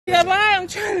Yeah, live. I'm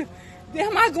trying to.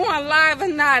 Am I going live or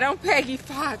not? I'm Peggy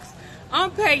Foxx.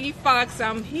 I'm Peggy Foxx.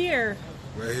 I'm here.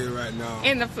 We're here right now.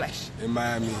 In the flesh. In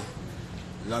Miami.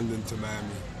 London to Miami.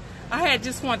 I had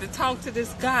just wanted to talk to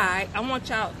this guy. I want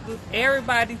y'all,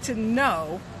 everybody to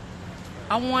know.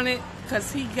 I want it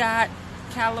because he got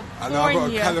California. I know I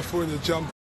got a California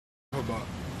jumper.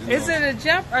 Is it a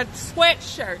jumper or a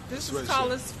sweatshirt? This is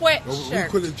called a sweatshirt. We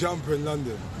call it jumper in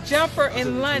London. Jumper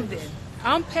in London.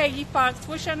 I'm Peggy Foxx.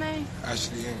 What's your name?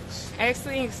 Ashley Inks.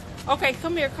 Ashley Inks. Okay,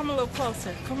 come here. Come a little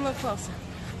closer. Come a little closer.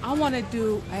 I want to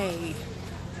do a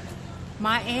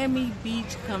Miami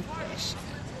Beach confession.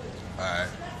 Alright.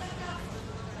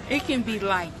 It can be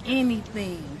like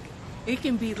anything. It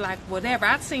can be like whatever.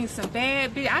 I've seen some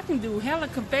bad bitches. I can do hella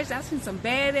confessions. I've seen some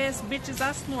badass bitches.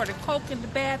 I snorted coke in the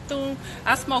bathroom.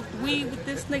 I smoked weed with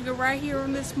this nigga right here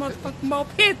on this motherfucking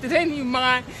moped that didn't even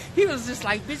mind. He was just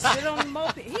like, bitch, sit on the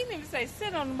moped. He didn't even say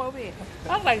sit on the moped.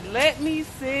 I was like, let me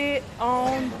sit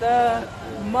on the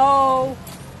moped.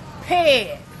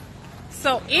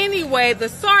 So anyway, the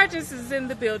sergeant is in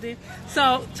the building.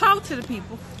 So talk to the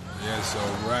people. Yeah, so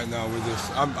right now we're just,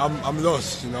 I'm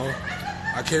lost, you know.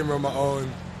 I came on my own,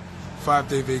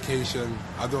 5-day vacation.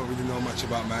 I don't really know much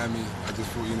about Miami. I just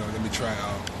thought, you know, let me try it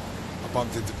out. I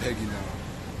bumped into Peggy now.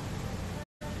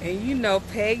 And you know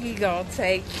Peggy gonna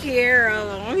take care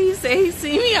of him. He said he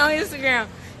seen me on Instagram.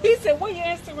 He said, what your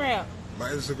Instagram? My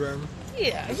Instagram?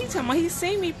 Yeah, he talking about he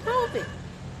seen me. Prove it.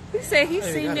 He said he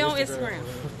seen me on Instagram.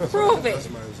 Prove it. That's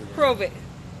my Instagram. Prove it.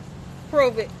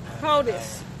 Prove it. Hold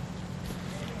this.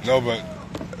 No, but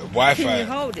Wi-Fi. Can you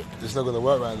hold it? It's not gonna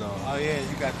work right now. Oh yeah,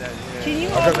 you got that. Yeah. Can you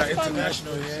I hold got it that for me?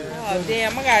 international. Yeah. Oh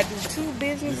damn! I gotta do two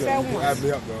business at once. Add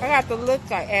me up, though. I got to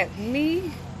look at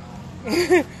me,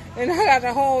 and I got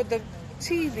to hold the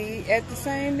TV at the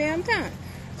same damn time.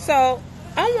 So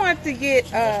I want to get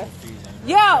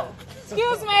yo,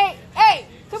 excuse me, hey,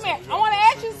 come here. I want to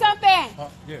ask you something.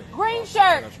 Green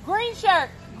shirt, green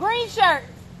shirt, green shirt.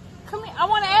 Come here. I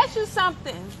want to ask you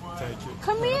something.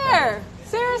 Come here.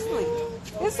 Seriously.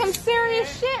 It's some serious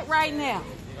shit right now.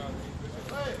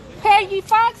 Peggy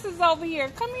Foxx is over here.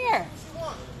 Come here.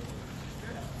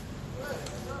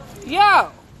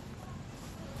 Yo.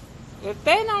 If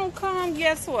they don't come,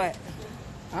 guess what?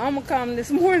 I'm going to come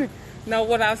this morning. No,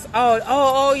 what I was...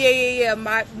 Oh, yeah.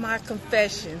 My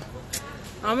confession.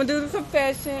 I'm going to do the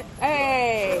confession.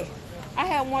 Hey. I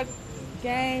had one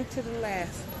game to the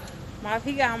last.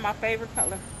 He got on my favorite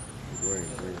color. Green.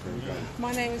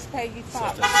 My name is Peggy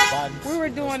Foxx. We were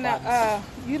doing the,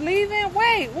 you leaving?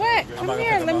 Wait, what? Come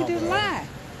here, let me do the live.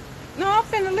 No, I'm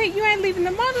finna leave. You ain't leaving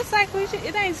the motorcycle.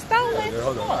 It ain't stolen.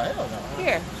 Hold on.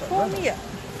 Here, pull me up.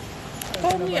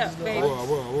 Pull me up, baby. I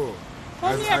will.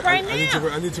 Pull me up right now.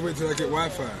 I need to wait till I get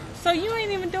Wi-Fi. So you ain't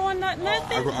even doing nothing?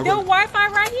 I got Wi-Fi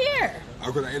right here.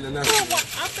 I got an international.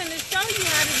 I'm finna show you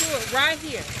how to do it right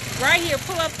here. Right here,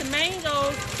 pull up the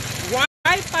mangoes.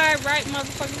 Wi-Fi right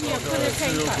motherfucker here, put it in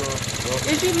paper.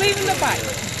 Is you leaving the bike?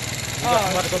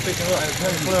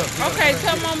 Okay,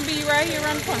 come on, be right here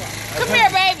around the corner. Come here,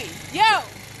 baby. Yo,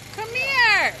 come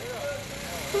here.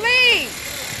 Please.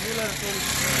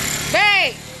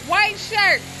 Babe, white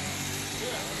shirt.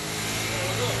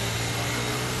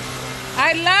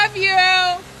 I love you.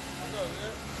 How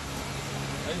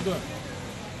you doing?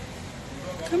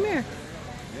 Come here.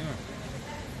 Yeah.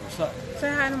 What's up? Say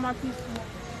hi to my people.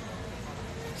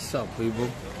 What's up, people?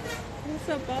 What's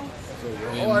up, boss?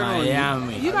 In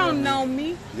Miami. You don't know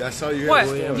me. Yeah, I saw you here. What?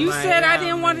 You said I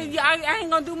didn't want to. I ain't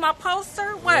gonna do my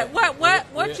poster. What?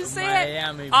 What you said?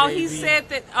 Miami, oh, baby. he said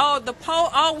that. Oh, the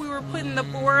we were putting the.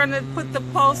 We're gonna put the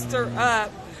poster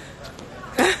up.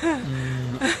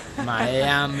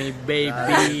 Miami,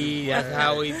 baby. That's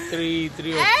how we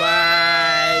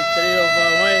 305,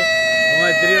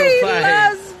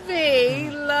 305. He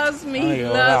loves me. He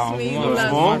loves me. I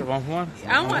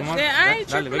ain't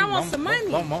tripping. I want some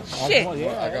money. Shit.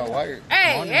 I got white.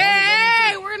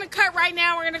 Hey, we're gonna cut right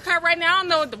now. I don't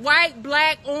know the white,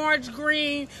 black, orange,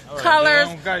 green colors.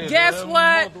 Guess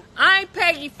what? I ain't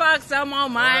Peggy Foxx. I'm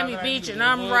on Miami Beach and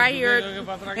I'm right here.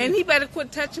 And he better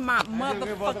quit touching my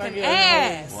motherfucking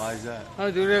ass. Why is that?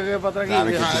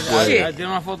 Shit.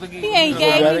 He ain't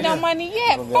gave me no money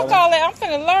yet. Fuck all that. I'm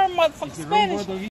finna learn motherfucking Spanish.